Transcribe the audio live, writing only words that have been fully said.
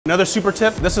Another super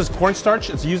tip, this is cornstarch.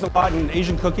 It's used a lot in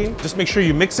Asian cooking. Just make sure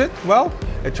you mix it well.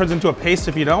 It turns into a paste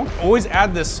if you don't. Always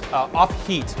add this off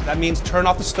heat. That means turn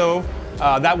off the stove.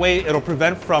 That way it'll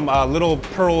prevent from little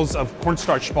pearls of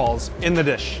cornstarch balls in the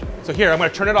dish. So here, I'm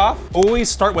gonna turn it off. Always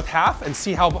start with half and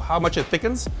see how much it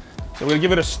thickens. So we're gonna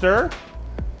give it a stir.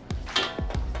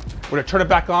 We're gonna turn it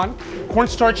back on.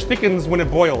 Cornstarch thickens when it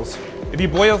boils. If you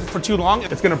boil it for too long,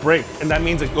 it's gonna break, and that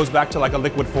means it goes back to like a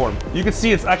liquid form. You can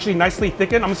see it's actually nicely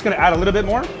thickened. I'm just gonna add a little bit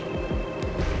more.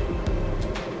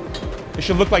 It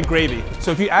should look like gravy.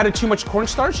 So if you added too much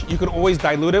cornstarch, you can always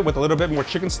dilute it with a little bit more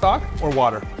chicken stock or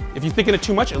water. If you thicken it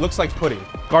too much, it looks like pudding.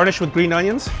 Garnish with green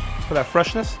onions for that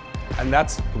freshness, and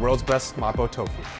that's the world's best Mapo Tofu.